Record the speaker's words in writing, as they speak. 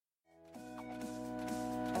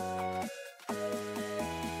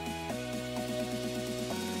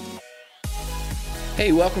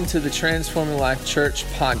Hey, welcome to the Transforming Life Church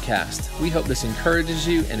podcast. We hope this encourages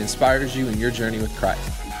you and inspires you in your journey with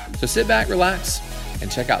Christ. So sit back, relax,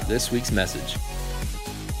 and check out this week's message.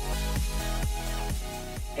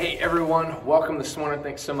 Hey everyone, welcome this morning.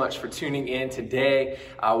 Thanks so much for tuning in today,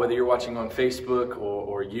 whether you're watching on Facebook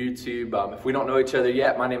or YouTube. If we don't know each other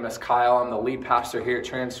yet, my name is Kyle. I'm the lead pastor here at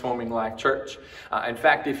Transforming Life Church. In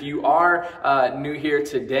fact, if you are new here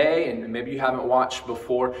today and maybe you haven't watched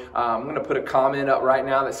before, I'm going to put a comment up right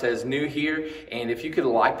now that says new here. And if you could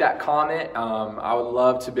like that comment, I would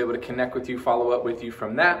love to be able to connect with you, follow up with you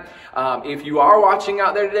from that. If you are watching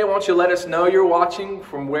out there today, why don't you let us know you're watching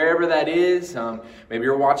from wherever that is. Maybe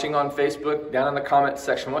you're watching on Facebook, down in the comments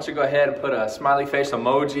section. Why don't you go ahead and put a smiley face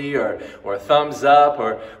emoji or a thumbs up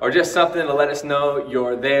or just something to let us know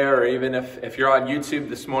you're there. Or even if you're on YouTube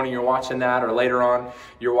this morning, you're watching that, or later on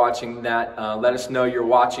you're watching that, let us know you're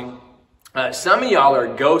watching. Some of y'all are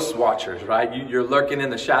ghost watchers, right? You're lurking in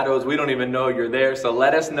the shadows. We don't even know you're there. So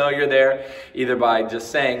let us know you're there, either by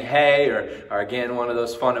just saying hey, or again, one of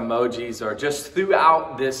those fun emojis, or just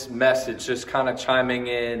throughout this message, just kind of chiming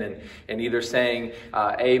in and either saying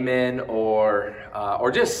amen or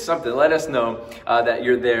just something. Let us know that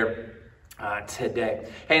you're there today.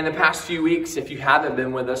 Hey, in the past few weeks, if you haven't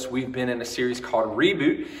been with us, we've been in a series called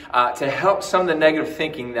Reboot to help some of the negative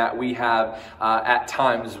thinking that we have at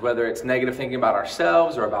times, whether it's negative thinking about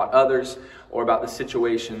ourselves or about others or about the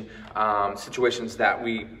situations that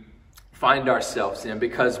we find ourselves in,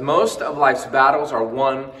 because most of life's battles are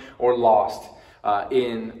won or lost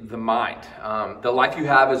in the mind. The life you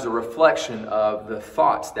have is a reflection of the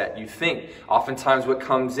thoughts that you think. Oftentimes what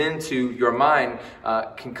comes into your mind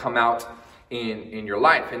can come out in your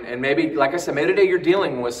life. And maybe, like I said, maybe today you're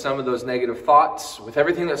dealing with some of those negative thoughts, with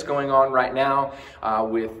everything that's going on right now,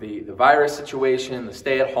 with the virus situation, the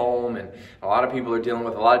stay at home, and a lot of people are dealing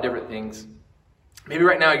with a lot of different things. Maybe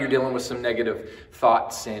right now you're dealing with some negative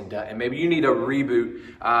thoughts, and maybe you need a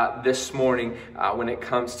reboot this morning when it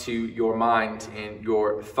comes to your mind and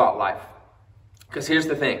your thought life. Because here's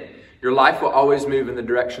the thing, your life will always move in the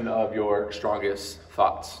direction of your strongest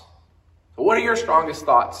thoughts. So what are your strongest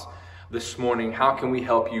thoughts this morning? How can we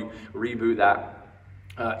help you reboot that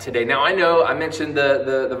today? Now, I know I mentioned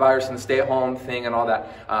the virus and the stay-at-home thing and all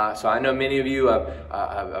that, so I know many of you have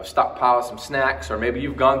stockpiled some snacks, or maybe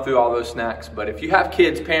you've gone through all those snacks. But if you have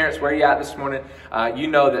kids, parents, where are you at this morning? You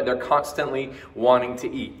know that they're constantly wanting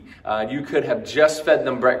to eat. You could have just fed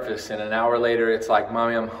them breakfast, and an hour later it's like,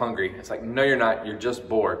 Mommy, I'm hungry. It's like, no, you're not. You're just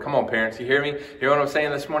bored. Come on, parents. You hear me? You hear what I'm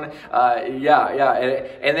saying this morning? Yeah.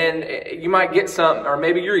 And then you might get some, or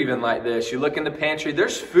maybe you're even like this. You look in the pantry,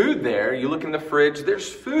 there's food there. You look in the fridge,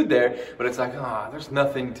 there's food there, but it's like, there's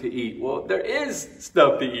nothing to eat. Well, there is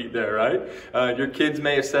stuff to eat there, right? Your kids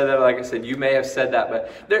may have said that. Like I said, you may have said that,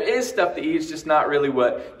 but there is stuff to eat. It's just not really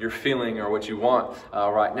what you're feeling or what you want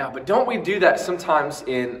right now. But don't we do that sometimes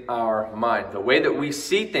in our mind? The way that we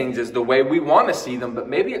see things is the way we want to see them, but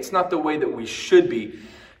maybe it's not the way that we should be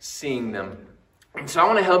seeing them. And so I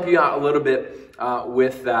want to help you out a little bit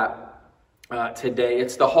with that today.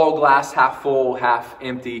 It's the whole glass half full, half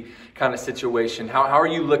empty kind of situation. How are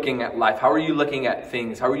you looking at life? How are you looking at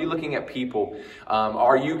things? How are you looking at people?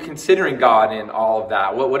 Are you considering God in all of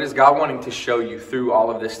that? What is God wanting to show you through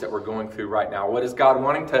all of this that we're going through right now? What is God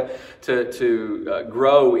wanting to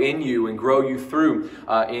grow in you and grow you through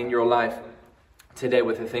in your life today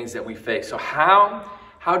with the things that we face? So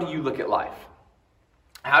how do you look at life?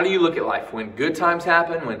 How do you look at life? When good times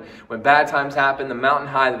happen, when bad times happen, the mountain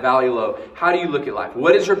high, the valley low, how do you look at life?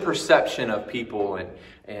 What is your perception of people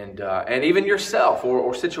and even yourself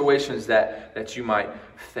or situations that you might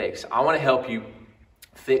face? I want to help you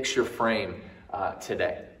fix your frame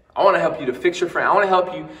today. I want to help you to fix your frame. I want to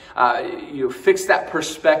help you fix that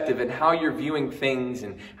perspective and how you're viewing things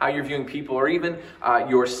and how you're viewing people, or even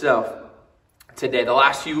yourself today. The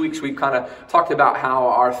last few weeks we've kind of talked about how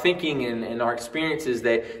our thinking and our experiences,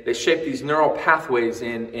 they shape these neural pathways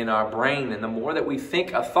in our brain, and the more that we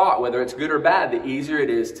think a thought, whether it's good or bad, the easier it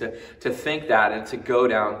is to think that and to go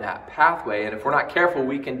down that pathway. And if we're not careful,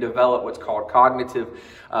 we can develop what's called cognitive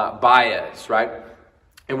bias, right?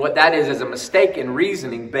 And what that is a mistake in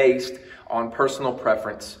reasoning based on personal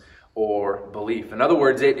preference or belief. In other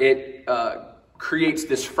words, it creates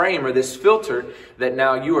this frame or this filter that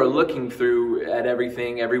now you are looking through at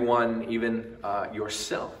everything, everyone, even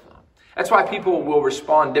yourself. That's why people will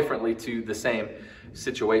respond differently to the same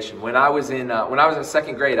situation. When I was in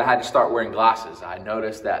second grade, I had to start wearing glasses. I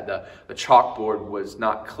noticed that the chalkboard was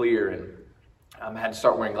not clear, and I had to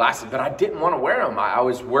start wearing glasses, but I didn't want to wear them. I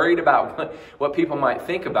was worried about what people might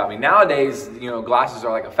think about me. Nowadays, glasses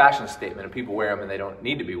are like a fashion statement, and people wear them, and they don't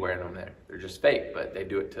need to be wearing them. They're just fake, but they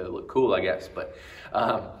do it to look cool, I guess. But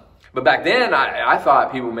back then, I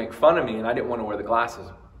thought people would make fun of me, and I didn't want to wear the glasses.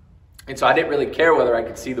 And so I didn't really care whether I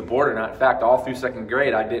could see the board or not. In fact, all through second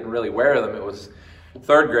grade, I didn't really wear them. It was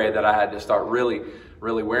third grade that I had to start really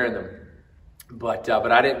wearing them. But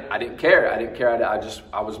I didn't care.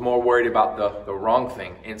 I was more worried about the wrong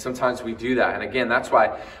thing. And sometimes we do that. And again, that's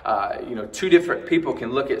why two different people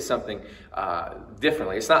can look at something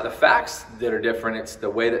differently. It's not the facts that are different. It's the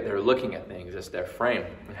way that they're looking at things. It's their frame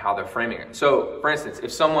and how they're framing it. So, for instance,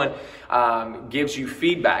 if someone gives you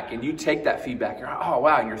feedback and you take that feedback, you're oh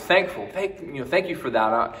wow, and you're thankful. Thank you for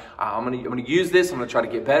that. I'm gonna use this. I'm gonna try to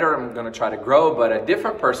get better. I'm gonna try to grow. But a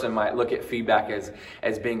different person might look at feedback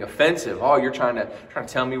as being offensive. Oh, you're trying to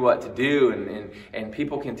tell me what to do, and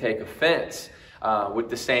people can take offense with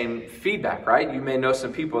the same feedback, right? You may know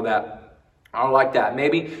some people that are like that.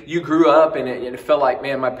 Maybe you grew up and it felt like,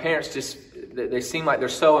 man, my parents they seem like they're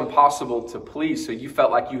so impossible to please. So you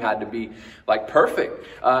felt like you had to be like perfect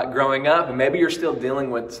growing up. And maybe you're still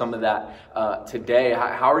dealing with some of that today.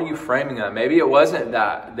 How are you framing that? Maybe it wasn't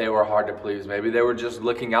that they were hard to please. Maybe they were just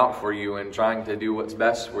looking out for you and trying to do what's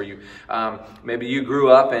best for you. Maybe you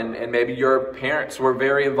grew up and maybe your parents were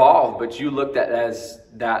very involved, but you looked at as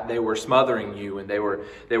that they were smothering you and they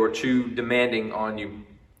were too demanding on you.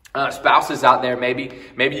 Spouses out there,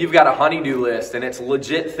 maybe you've got a honey-do list and it's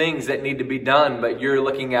legit things that need to be done, but you're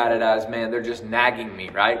looking at it as, man, they're just nagging me,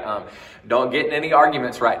 right? Don't get in any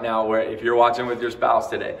arguments right now where if you're watching with your spouse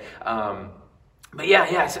today. But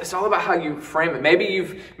yeah, it's all about how you frame it. Maybe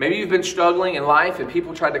you've been struggling in life and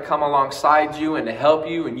people tried to come alongside you and to help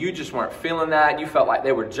you and you just weren't feeling that. You felt like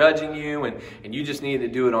they were judging you and you just needed to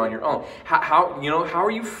do it on your own. How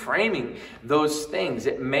are you framing those things?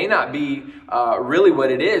 It may not be really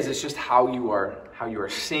what it is. It's just how you are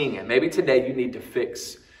seeing it. Maybe today you need to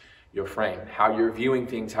fix your frame, how you're viewing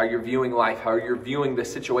things, how you're viewing life, how you're viewing the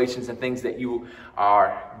situations and things that you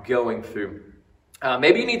are going through.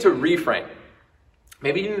 Maybe you need to reframe.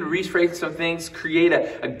 Maybe you need to rephrase some things, create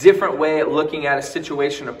a different way of looking at a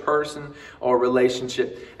situation, a person, or a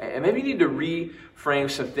relationship. And maybe you need to reframe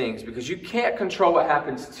some things because you can't control what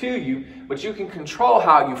happens to you, but you can control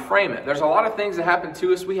how you frame it. There's a lot of things that happen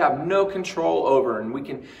to us we have no control over, and we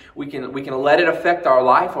can let it affect our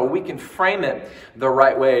life, or we can frame it the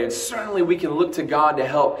right way. And certainly we can look to God to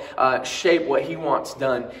help shape what He wants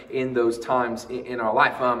done in those times in our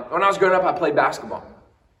life. When I was growing up, I played basketball.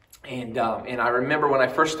 And I remember when I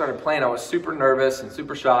first started playing, I was super nervous and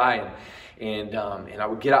super shy, and I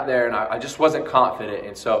would get out there and I just wasn't confident.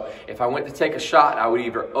 And so if I went to take a shot, I would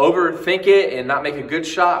either overthink it and not make a good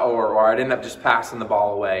shot, or I'd end up just passing the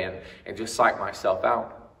ball away and just psych myself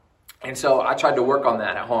out. And so I tried to work on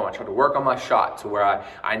that at home. I tried to work on my shot to where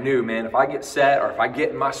I knew, man, if I get set or if I get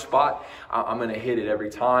in my spot, I'm going to hit it every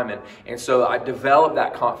time. And so I developed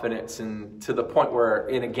that confidence, and to the point where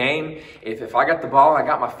in a game, if I got the ball and I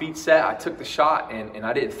got my feet set, I took the shot and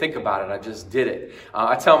I didn't think about it. I just did it.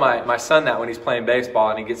 I tell my son that when he's playing baseball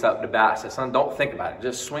and he gets up to bat, I say, son, don't think about it.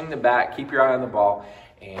 Just swing the bat, keep your eye on the ball,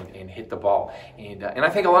 and hit the ball. And I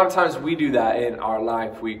think a lot of times we do that in our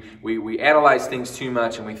life. We analyze things too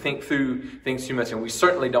much and we think through things too much, and we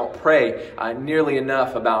certainly don't pray nearly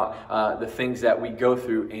enough about the things that we go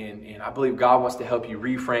through. And I believe God wants to help you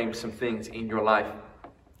reframe some things in your life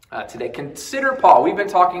today. Consider Paul. We've been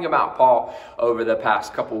talking about Paul over the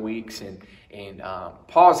past couple weeks, and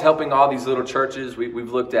Paul's helping all these little churches.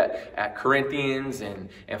 We've looked at Corinthians and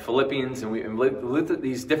Philippians, and we've looked at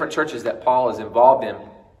these different churches that Paul is involved in.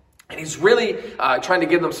 And he's really trying to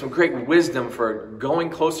give them some great wisdom for going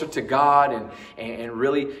closer to God and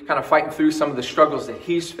really kind of fighting through some of the struggles that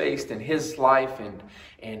he's faced in his life. And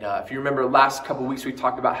if you remember last couple of weeks, we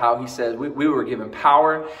talked about how he says we were given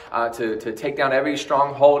power to take down every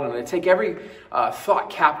stronghold and to take every thought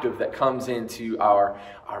captive that comes into our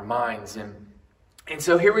minds. And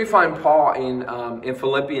so here we find Paul in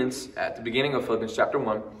Philippians, at the beginning of Philippians chapter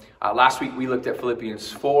 1. Last week we looked at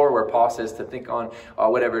Philippians 4, where Paul says to think on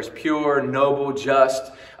whatever is pure, noble,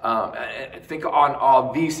 just. Think on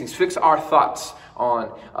all these things. Fix our thoughts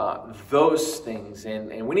on those things.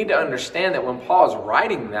 And we need to understand that when Paul is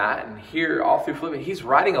writing that, and here all through Philippians, he's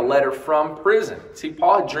writing a letter from prison. See,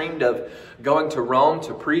 Paul had dreamed of going to Rome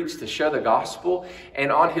to preach, to share the gospel.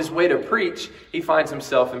 And on his way to preach, he finds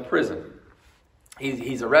himself in prison.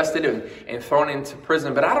 He's arrested and thrown into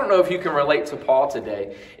prison. But I don't know if you can relate to Paul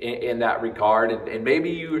today in that regard. And maybe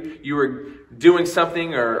you were doing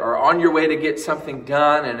something or on your way to get something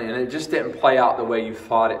done, and it just didn't play out the way you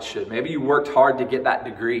thought it should. Maybe you worked hard to get that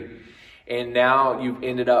degree, and now you've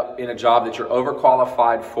ended up in a job that you're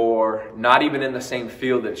overqualified for, not even in the same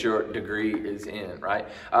field that your degree is in, right?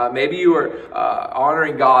 Maybe you were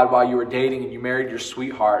honoring God while you were dating and you married your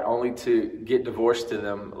sweetheart only to get divorced to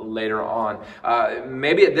them later on.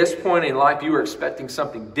 Maybe at this point in life you were expecting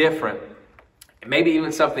something different, maybe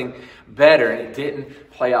even something better, and it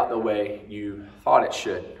didn't play out the way you thought it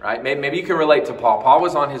should, right? Maybe you can relate to Paul. Paul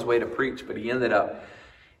was on his way to preach, but he ended up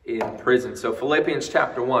in prison. So Philippians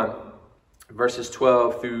chapter 1, verses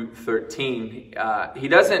 12 through 13, he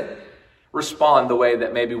doesn't respond the way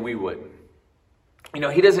that maybe we would.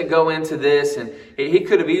 He doesn't go into this, and he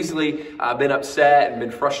could have easily been upset and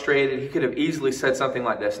been frustrated. He could have easily said something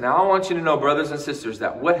like this. Now, I want you to know, brothers and sisters,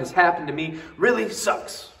 that what has happened to me really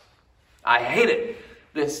sucks. I hate it.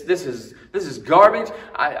 This is garbage.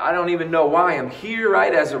 I don't even know why I'm here,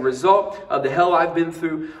 right? As a result of the hell I've been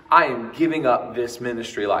through, I am giving up this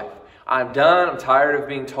ministry life. I'm done. I'm tired of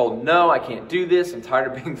being told, no, I can't do this. I'm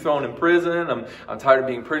tired of being thrown in prison. I'm tired of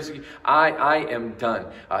being persecuted. I am done.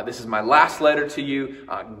 This is my last letter to you.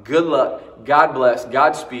 Good luck. God bless.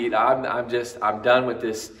 Godspeed. I'm done with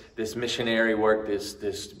this missionary work,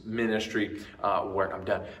 this ministry work. I'm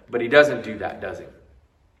done. But he doesn't do that, does he?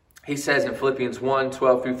 He says in Philippians 1,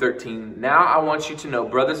 12 through 13, now I want you to know,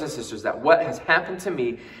 brothers and sisters, that what has happened to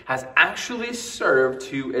me has actually served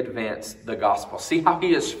to advance the gospel. See how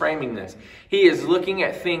he is framing this. He is looking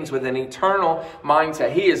at things with an eternal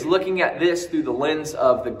mindset. He is looking at this through the lens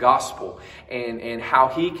of the gospel and how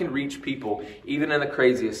he can reach people even in the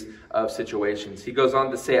craziest of situations. He goes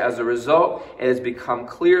on to say, as a result, it has become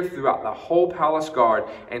clear throughout the whole palace guard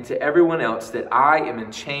and to everyone else that I am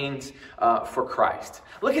in chains for Christ.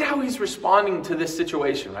 Look at how he's responding to this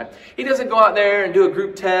situation, right? He doesn't go out there and do a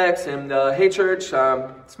group text and, hey church,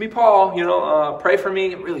 it's me, Paul, pray for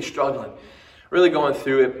me. I'm really struggling, really going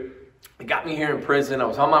through it. It got me here in prison. I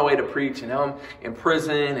was on my way to preach, and now I'm in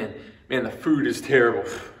prison, and man, the food is terrible.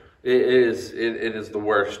 It is the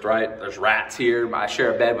worst, right? There's rats here. I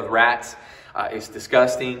share a bed with rats. It's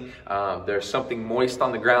disgusting. There's something moist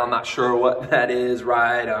on the ground. Not sure what that is,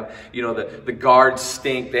 right? The guards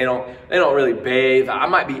stink. They don't really bathe. I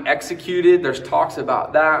might be executed. There's talks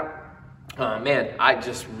about that. Man, I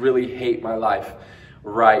just really hate my life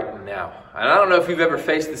right now. And I don't know if you've ever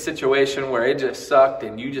faced the situation where it just sucked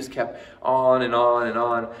and you just kept on and on and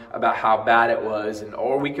on about how bad it was,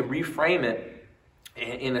 or we can reframe it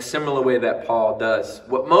in a similar way that Paul does.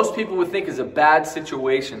 What most people would think is a bad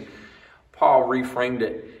situation, Paul reframed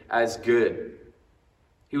it as good.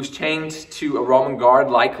 He was chained to a Roman guard,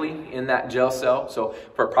 likely in that jail cell. So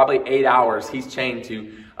for probably 8 hours, he's chained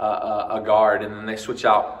to a guard, and then they switch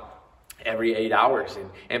out every 8 hours.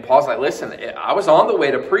 And Paul's like, listen, I was on the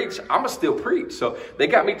way to preach. I'm going to still preach. So they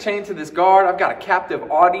got me chained to this guard. I've got a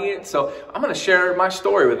captive audience. So I'm going to share my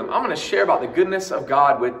story with them. I'm going to share about the goodness of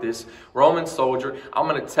God with this Roman soldier. I'm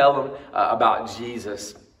going to tell them about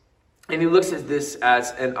Jesus. And he looks at this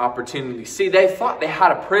as an opportunity. See, they thought they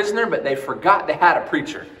had a prisoner, but they forgot they had a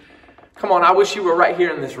preacher. Come on, I wish you were right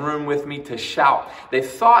here in this room with me to shout. They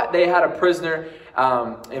thought they had a prisoner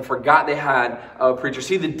and forgot they had a preacher.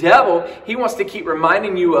 See, the devil, he wants to keep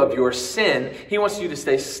reminding you of your sin. He wants you to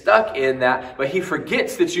stay stuck in that, but he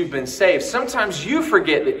forgets that you've been saved. Sometimes you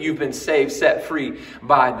forget that you've been saved, set free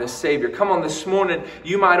by the Savior. Come on, this morning,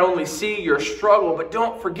 you might only see your struggle, but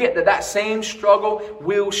don't forget that that same struggle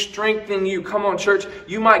will strengthen you. Come on, church,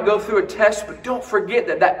 you might go through a test, but don't forget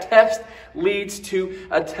that that test leads to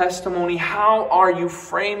a testimony. How are you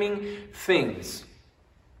framing things?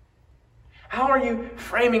 How are you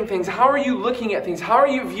framing things? How are you looking at things? How are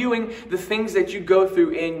you viewing the things that you go through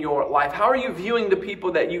in your life? How are you viewing the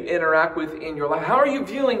people that you interact with in your life? How are you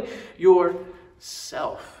viewing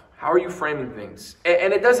yourself? How are you framing things?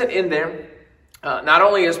 And it doesn't end there. Not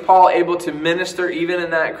only is Paul able to minister even in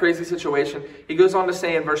that crazy situation, he goes on to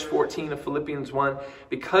say in verse 14 of Philippians 1,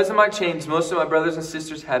 because of my chains, most of my brothers and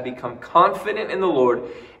sisters have become confident in the Lord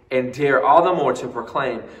and dare all the more to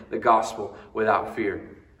proclaim the gospel without fear.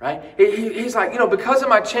 Right? He's like, because of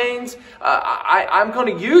my chains, I'm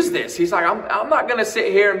going to use this. He's like, I'm not going to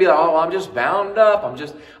sit here and be like, oh, I'm just bound up.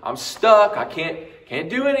 I'm stuck. I can't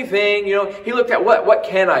do anything. He looked at what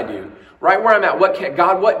can I do? Right where I'm at,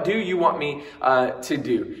 God, what do you want me to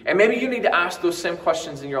do? And maybe you need to ask those same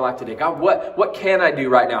questions in your life today. God, what can I do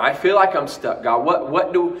right now? I feel like I'm stuck. God,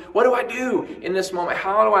 what do I do in this moment?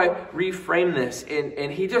 How do I reframe this?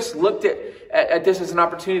 And he just looked at this as an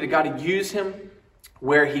opportunity to God to use him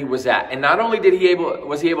where he was at. And not only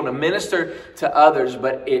was he able to minister to others,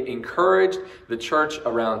 but it encouraged the church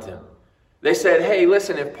around him. They said, hey,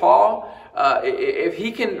 listen, if Paul, if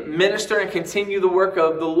he can minister and continue the work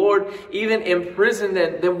of the Lord, even in prison,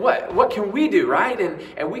 then what can we do, right?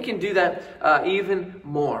 And we can do that even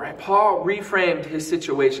more. Right? Paul reframed his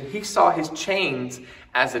situation. He saw his chains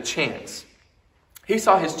as a chance. He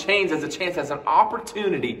saw his chains as a chance, as an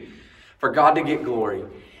opportunity for God to get glory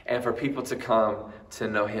and for people to come to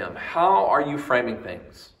know him. How are you framing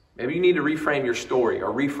things? Maybe you need to reframe your story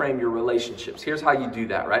or reframe your relationships. Here's how you do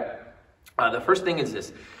that, right? The first thing is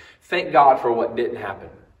this: thank God for what didn't happen.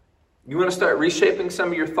 You want to start reshaping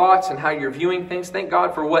some of your thoughts and how you're viewing things? Thank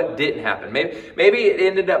God for what didn't happen. Maybe it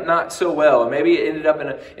ended up not so well. Maybe it ended up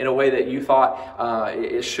in a way that you thought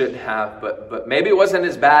it should have. But maybe it wasn't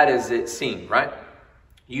as bad as it seemed, right?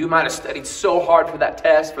 You might have studied so hard for that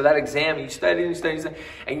test, for that exam. You studied and studied,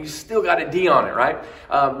 and you still got a D on it, right?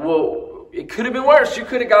 Well, it could have been worse. You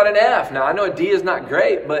could have got an F. Now, I know a D is not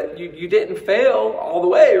great, but you didn't fail all the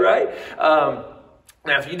way, right?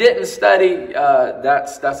 Now, if you didn't study,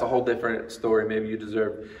 that's a whole different story. Maybe you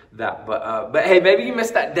deserve that. But hey, maybe you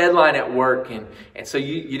missed that deadline at work, and so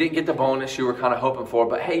you didn't get the bonus you were kind of hoping for.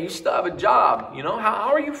 But hey, you still have a job. You know,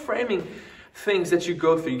 how are you framing things that you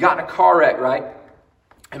go through? You got in a car wreck, right?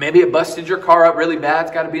 And maybe it busted your car up really bad.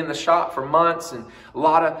 It's got to be in the shop for months, and a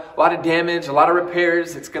lot of damage, a lot of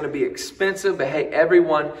repairs. It's going to be expensive, but hey,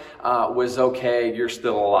 everyone was okay. You're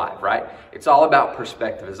still alive, right? It's all about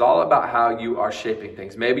perspective. It's all about how you are shaping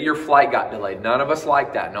things. Maybe your flight got delayed. None of us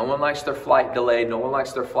like that. No one likes their flight delayed. No one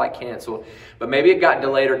likes their flight canceled. But maybe it got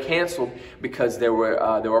delayed or canceled because there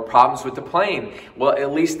were problems with the plane. Well,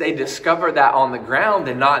 at least they discovered that on the ground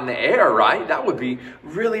and not in the air, right? That would be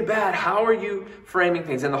really bad. How are you framing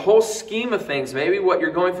things? In the whole scheme of things, maybe what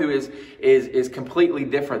you're going through is completely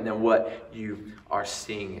different than what you are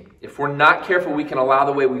seeing. If we're not careful, we can allow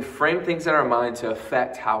the way we frame things in our mind to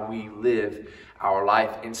affect how we live our life,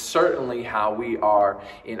 and certainly how we are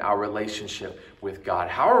in our relationship with God.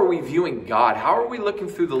 How are we viewing God? How are we looking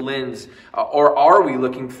through the lens, or are we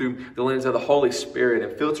looking through the lens of the Holy Spirit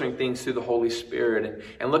and filtering things through the Holy Spirit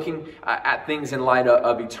and looking at things in light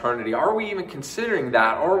of eternity? Are we even considering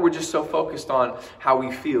that, or are we just so focused on how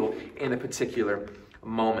we feel in a particular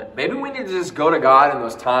moment? Maybe we need to just go to God in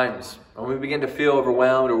those times when we begin to feel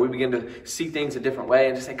overwhelmed, or we begin to see things a different way,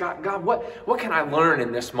 and just say, God, what can I learn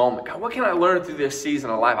in this moment? God, what can I learn through this season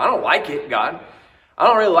of life? I don't like it, God. I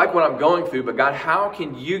don't really like what I'm going through, but God, how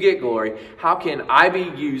can you get glory? How can I be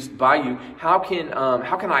used by you? How can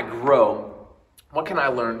I grow? What can I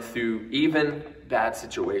learn through even bad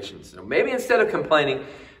situations? So maybe instead of complaining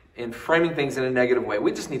and framing things in a negative way,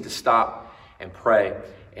 we just need to stop and pray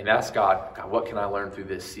and ask God, what can I learn through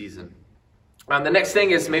this season? The next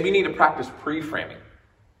thing is maybe you need to practice pre-framing.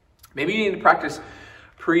 Maybe you need to practice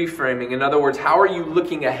pre-framing. In other words, how are you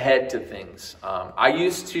looking ahead to things? I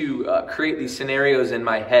used to create these scenarios in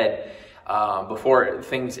my head before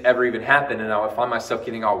things ever even happened, and I would find myself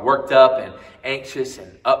getting all worked up and anxious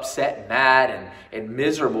and upset and mad and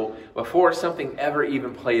miserable before something ever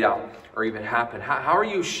even played out or even happened. How are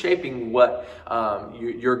you shaping what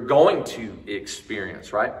you're going to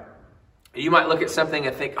experience, right? You might look at something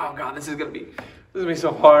and think, oh God, this is gonna be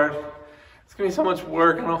so hard. It's gonna be so much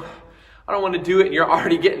work. I don't want to do it, and you're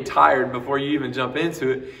already getting tired before you even jump into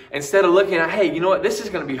it. Instead of looking at, hey, you know what, this is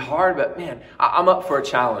going to be hard, but man, I'm up for a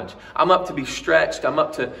challenge. I'm up to be stretched. I'm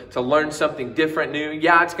up to learn something different, new.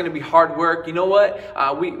 Yeah, it's going to be hard work. You know what?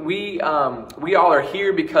 We all are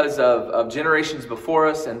here because of generations before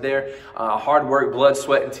us and their hard work, blood,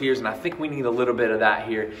 sweat, and tears. And I think we need a little bit of that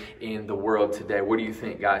here in the world today. What do you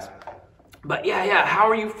think, guys? But yeah, how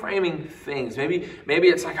are you framing things? Maybe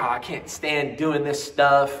it's like, oh, I can't stand doing this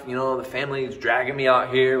stuff. You know, the family is dragging me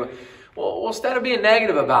out here. Well, instead of being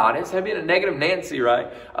negative about it, instead of being a negative Nancy,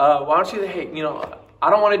 right? Why don't you, hey, you know, I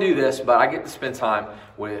don't want to do this, but I get to spend time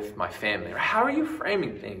with my family. How are you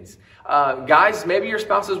framing things? Guys, maybe your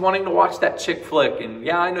spouse is wanting to watch that chick flick, and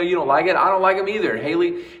yeah, I know you don't like it. I don't like them either.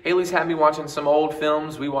 Haley's had me watching some old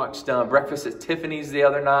films. We watched Breakfast at Tiffany's the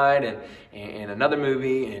other night, and another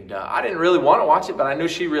movie, and I didn't really want to watch it, but I knew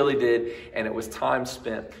she really did, and it was time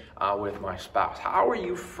spent with my spouse. How are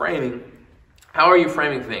you framing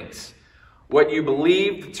things? What you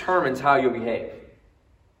believe determines how you'll behave.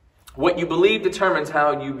 What you believe determines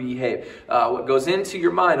how you behave. What goes into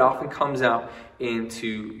your mind often comes out into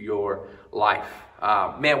your life.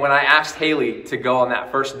 Man, when I asked Haley to go on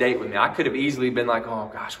that first date with me, I could have easily been like, oh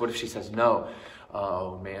gosh, what if she says no?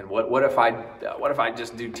 oh man, what if I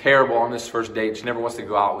just do terrible on this first date? She never wants to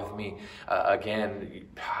go out with me again.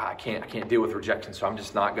 I can't deal with rejection, so I'm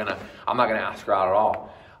not gonna ask her out at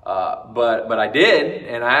all. But I did,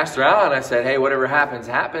 and I asked her out, and I said, hey, whatever happens,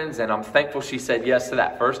 happens. And I'm thankful she said yes to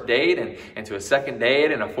that first date, and to a second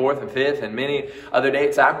date, and a fourth and fifth, and many other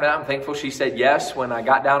dates after that. I'm thankful she said yes when I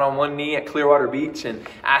got down on one knee at Clearwater Beach and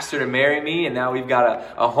asked her to marry me. And now we've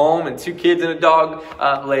got a home and 2 kids and a dog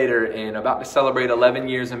later, and about to celebrate 11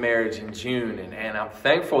 years of marriage in June. And I'm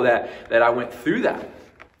thankful that I went through that,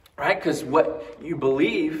 right? Because what you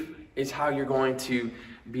believe is how you're going to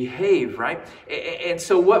behave, right? And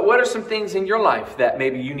so what are some things in your life that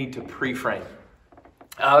maybe you need to pre-frame?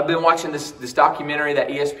 I've been watching this documentary that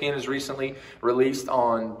ESPN has recently released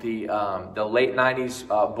on the late 90s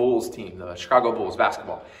Bulls team, the Chicago Bulls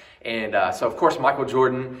basketball. And so, of course, Michael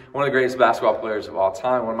Jordan, one of the greatest basketball players of all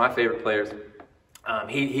time, one of my favorite players.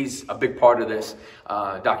 He's a big part of this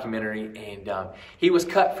documentary. And he was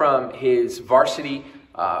cut from his varsity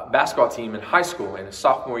basketball team in high school in his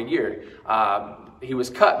sophomore year. He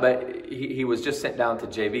was cut, but he was just sent down to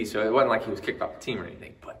JV, so it wasn't like he was kicked off the team or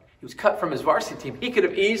anything. But he was cut from his varsity team. He could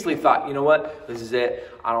have easily thought, you know what, this is it.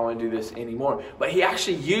 I don't want to do this anymore. But he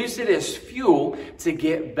actually used it as fuel to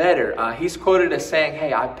get better. He's quoted as saying,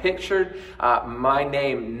 hey, I pictured my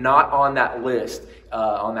name not on that list,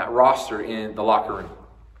 on that roster in the locker room.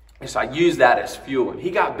 And so I used that as fuel. And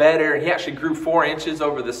he got better, and he actually grew 4 inches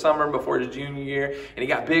over the summer before his junior year. And he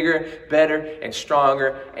got bigger, better, and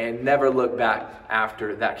stronger, and never looked back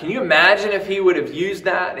after that. Can you imagine if he would have used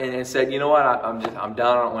that and said, you know what, I'm done,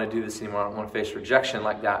 I don't want to do this anymore, I don't want to face rejection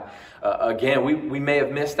like that again. We may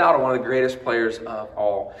have missed out on one of the greatest players of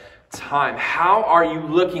all time. How are you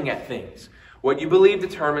looking at things? What you believe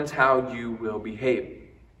determines how you will behave.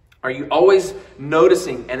 Are you always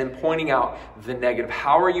noticing and pointing out the negative?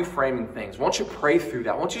 How are you framing things? Won't you pray through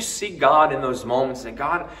that? Won't you seek God in those moments? And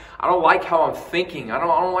God, I don't like how I'm thinking. I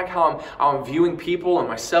don't like how I'm viewing people and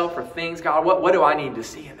myself or things. God, what do I need to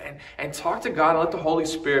see? And talk to God and let the Holy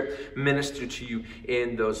Spirit minister to you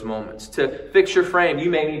in those moments. To fix your frame,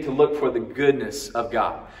 you may need to look for the goodness of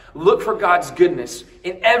God. Look for God's goodness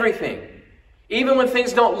in everything. Even when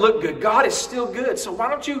things don't look good, God is still good. So why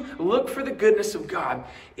don't you look for the goodness of God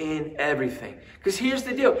in everything? Because here's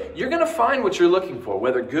the deal. You're going to find what you're looking for,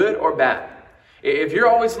 whether good or bad. If you're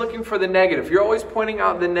always looking for the negative, if you're always pointing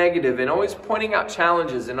out the negative and always pointing out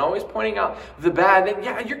challenges and always pointing out the bad, then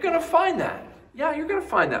yeah, you're going to find that. Yeah, you're going to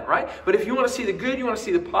find that, right? But if you want to see the good, you want to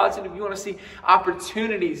see the positive, you want to see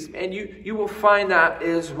opportunities, and you will find that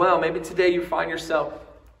as well. Maybe today you find yourself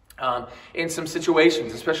in some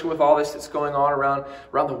situations, especially with all this that's going on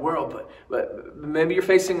around the world. But maybe you're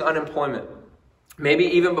facing unemployment. Maybe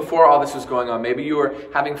even before all this was going on, maybe you were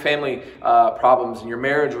having family problems and your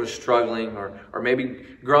marriage was struggling, or maybe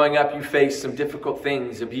growing up you faced some difficult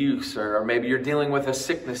things, abuse, or maybe you're dealing with a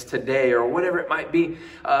sickness today, or whatever it might be.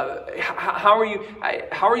 How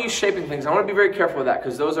are you shaping things? I want to be very careful with that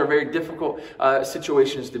because those are very difficult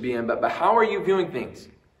situations to be in. But how are you viewing things?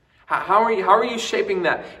 How are you shaping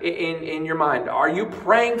that in your mind? Are you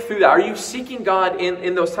praying through that? Are you seeking God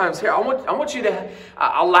in those times? Here, I want you to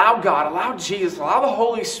allow God, allow Jesus, allow the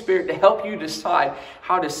Holy Spirit to help you decide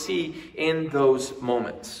how to see in those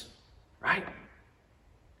moments, right?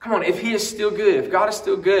 Come on, if He is still good, if God is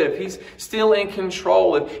still good, if He's still in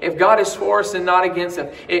control, if God is for us and not against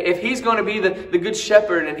us, if He's going to be the good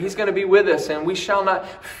shepherd and He's going to be with us and we shall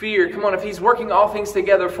not fear. Come on, if He's working all things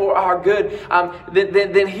together for our good,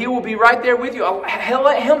 then He will be right there with you.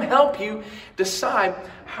 Let Him help you decide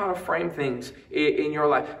how to frame things in your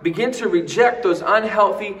life. Begin to reject those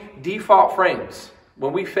unhealthy default frames.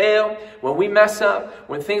 When we fail, when we mess up,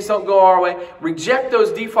 when things don't go our way, reject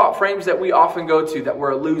those default frames that we often go to, that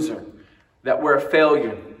we're a loser, that we're a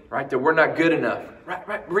failure, right? That we're not good enough,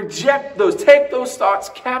 right? Reject those. Take those thoughts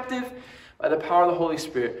captive by the power of the Holy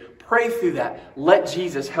Spirit. Pray through that. Let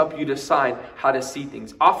Jesus help you decide how to see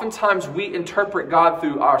things. Oftentimes we interpret God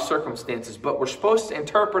through our circumstances, but we're supposed to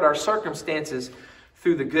interpret our circumstances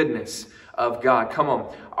through the goodness of God. Come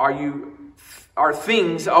on. Are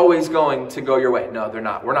things always going to go your way? No, they're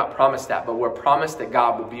not. We're not promised that, but we're promised that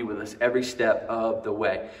God will be with us every step of the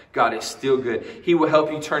way. God is still good. He will help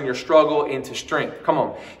you turn your struggle into strength. Come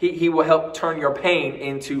on. He will help turn your pain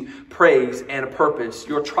into praise and a purpose.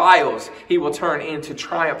 Your trials, He will turn into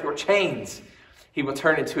triumph. Your chains, He will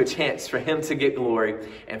turn into a chance for Him to get glory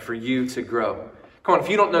and for you to grow. Come on, if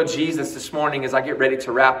you don't know Jesus this morning as I get ready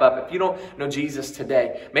to wrap up, if you don't know Jesus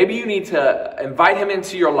today, maybe you need to invite Him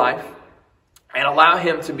into your life and allow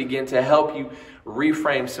Him to begin to help you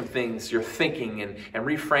reframe some things, your thinking, and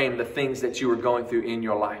reframe the things that you are going through in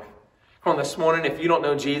your life. Come on, this morning, if you don't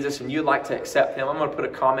know Jesus and you'd like to accept him, I'm going to put a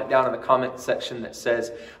comment down in the comment section that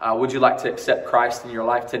says, would you like to accept Christ in your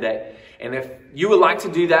life today? And if you would like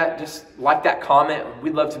to do that, just like that comment.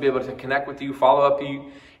 We'd love to be able to connect with you, follow up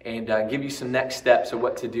you, and give you some next steps of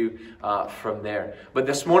what to do from there. But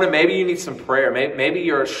this morning, maybe you need some prayer. Maybe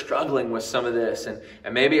you're struggling with some of this, and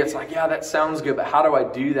maybe it's like, yeah, that sounds good, but how do I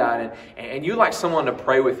do that? And you'd like someone to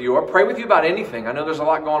pray with you, or pray with you about anything. I know there's a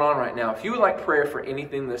lot going on right now. If you would like prayer for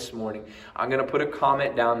anything this morning, I'm going to put a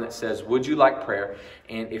comment down that says, would you like prayer?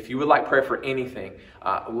 And if you would like prayer for anything,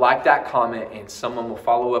 like that comment, and someone will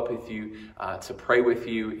follow up with you to pray with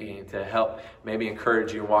you and to help maybe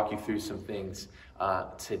encourage you and walk you through some things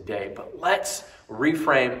today. But let's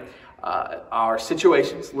reframe our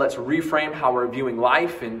situations. Let's reframe how we're viewing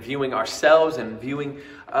life and viewing ourselves and viewing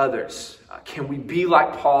others. Can we be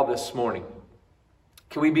like Paul this morning?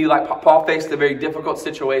 Can we be like Paul? Faced a very difficult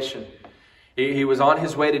situation. He was on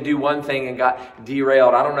his way to do one thing and got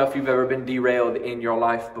derailed. I don't know if you've ever been derailed in your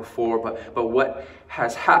life before, but what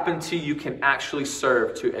has happened to you can actually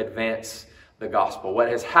serve to advance the gospel. What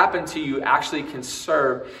has happened to you actually can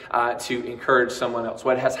serve to encourage someone else.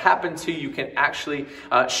 What has happened to you can actually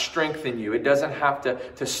strengthen you. It doesn't have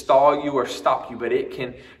to stall you or stop you, but it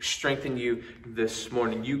can strengthen you this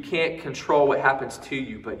morning. You can't control what happens to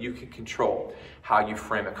you, but you can control how you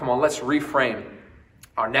frame it. Come on, let's reframe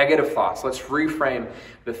our negative thoughts. Let's reframe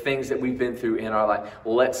the things that we've been through in our life.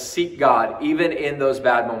 Let's seek God even in those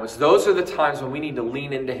bad moments. Those are the times when we need to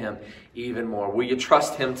lean into him even more. Will you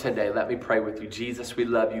trust him today? Let me pray with you. Jesus, we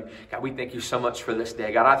love you. God, we thank you so much for this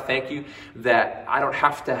day. God, I thank you that I don't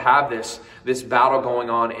have to have this battle going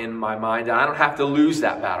on in my mind, and I don't have to lose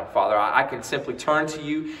that battle, Father. I can simply turn to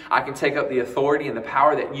you. I can take up the authority and the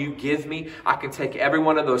power that you give me. I can take every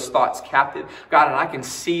one of those thoughts captive, God, and I can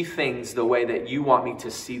see things the way that you want me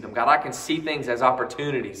to see them. God, I can see things as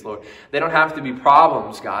opportunities, Lord. They don't have to be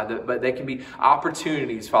problems, God, but they can be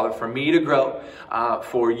opportunities, Father, for me to grow,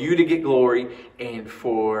 for you to get glory, and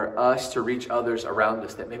for us to reach others around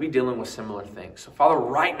us that may be dealing with similar things. So, Father,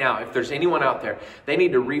 right now, if there's anyone out there, they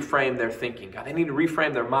need to reframe their thinking. God, they need to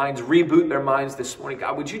reframe their minds, reboot their minds this morning.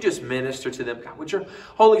 God, would you just minister to them? God, would your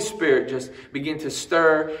Holy Spirit just begin to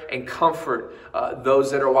stir and comfort those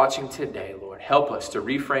that are watching today, Lord. Help us to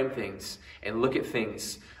reframe things and look at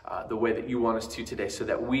things the way that you want us to today, so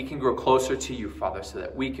that we can grow closer to you, Father, so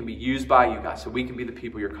that we can be used by you, God, so we can be the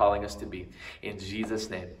people you're calling us to be. In Jesus'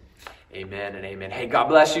 name. Amen and amen. Hey, God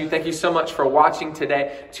bless you. Thank you so much for watching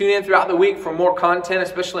today. Tune in throughout the week for more content,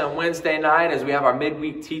 especially on Wednesday night as we have our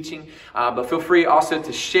midweek teaching. But feel free also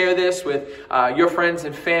to share this with your friends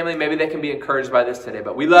and family. Maybe they can be encouraged by this today.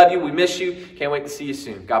 But we love you. We miss you. Can't wait to see you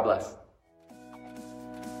soon. God bless.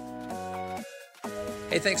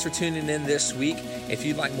 Hey, thanks for tuning in this week. If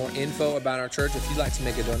you'd like more info about our church, if you'd like to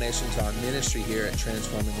make a donation to our ministry here at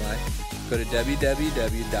Transforming Life, go to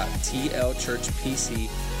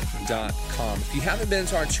www.tlchurchpc.com. If you haven't been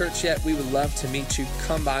to our church yet, we would love to meet you.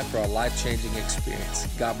 Come by for a life-changing experience.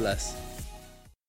 God bless.